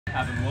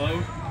Have him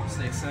load,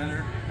 stay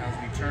centered. As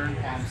we turn,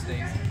 palm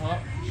stays up,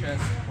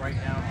 chest right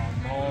down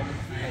on ball,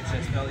 head,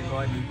 chest, belly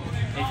button.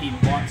 If he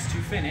wants to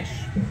finish,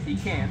 he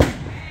can.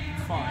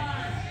 Fine.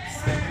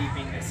 Still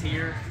keeping this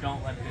here.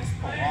 Don't let this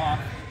pull off.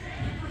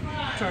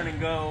 Turn and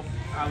go.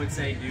 I would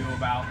say do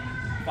about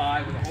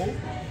 5 with a hold,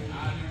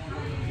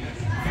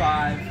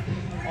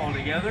 5 all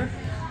together,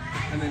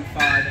 and then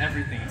 5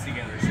 everything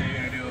together. So you're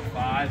gonna do a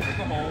 5 with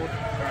a hold,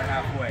 turn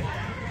halfway.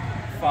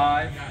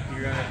 5,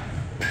 you're gonna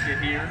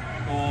get here,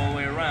 go all the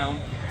way around,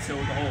 still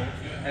with the hold,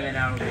 and then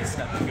out of the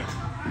step and go.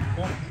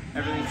 Cool.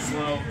 Everything's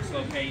slow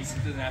pace.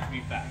 It doesn't have to be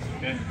fast.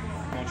 Okay.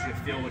 I want you to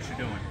feel what you're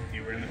doing. If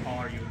you were in the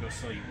car, you would go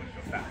slow. You wouldn't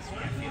go fast. You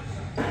can't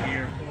feel it.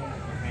 Here,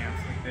 hands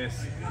like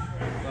this,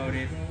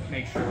 loaded.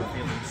 Make sure we're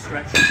feeling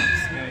stretch.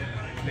 Okay.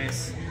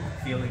 This,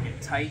 feeling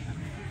it tight.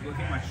 Look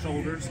at my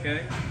shoulders.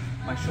 Okay.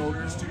 My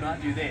shoulders do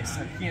not do this.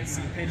 I can't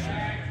see pitching.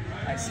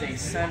 I stay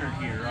centered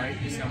here, right?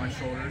 You see how my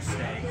shoulders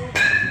stay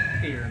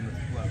here in the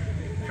flow.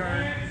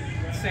 Turn,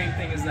 same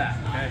thing as that,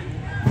 okay?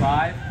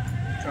 5,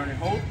 turn and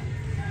hold.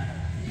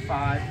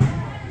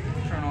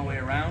 5, turn all the way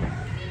around.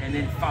 And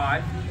then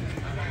 5,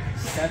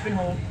 step and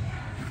hold,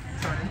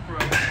 turn and throw.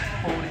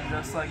 Hold it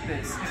just like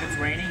this. If it's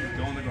raining,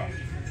 go in the garage.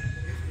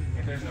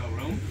 If there's no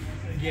room,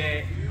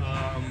 get,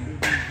 I don't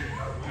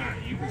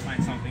know, you can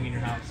find something in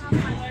your house.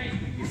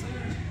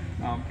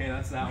 Okay,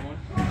 that's that one.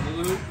 The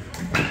loop.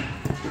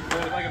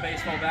 Hold it like a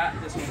baseball bat.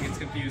 This one gets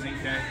confusing,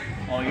 okay?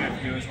 All you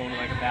have to do is hold it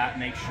like a bat.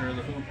 Make sure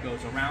the hoop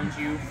goes around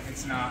you.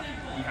 It's not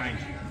behind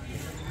you.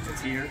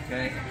 It's here,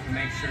 okay?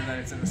 Make sure that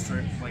it's in a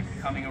strip, like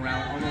coming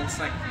around, almost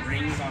like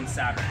rings on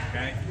Saturn,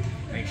 okay?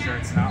 Make sure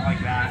it's not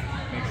like that.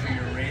 Make sure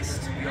your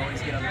wrist, we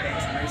always get up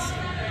against wrist.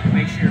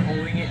 Make sure you're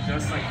holding it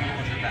just like you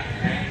push it back,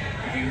 okay?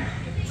 If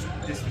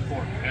you just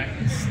forward, okay?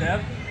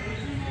 Step,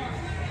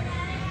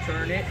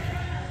 turn it,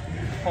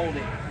 hold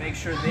it. Make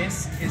sure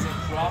this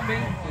isn't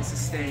dropping, this is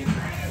staying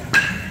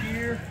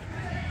here.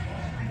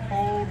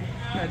 Hold,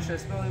 head,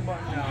 chest, belly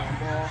button, down on the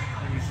ball,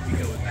 and you should be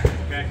good with that,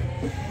 okay?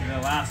 And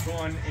the last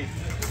one, if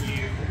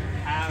you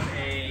have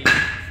a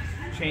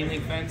chain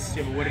link fence,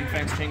 you have a wooden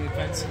fence, chain link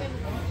fence,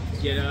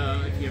 if you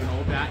have an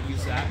old bat,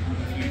 use that.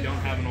 If you don't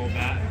have an old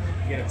bat,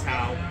 get a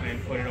towel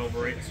and put it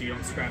over it so you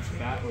don't scratch the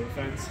bat or the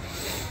fence.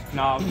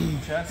 Knob,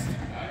 chest,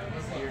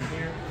 here and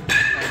here.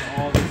 That's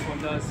all this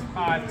one does.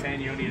 5,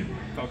 10, you don't need to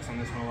focus on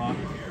this one a lot.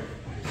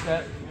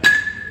 Set,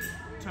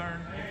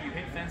 turn. If you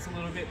hit fence a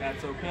little bit,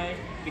 that's okay.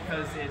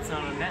 Because it's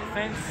not a net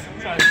fence,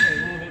 try to stay a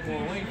little bit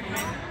more away from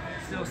it.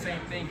 Still same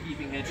thing,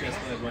 keeping head, chest,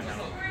 leg, whatnot.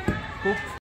 Cool.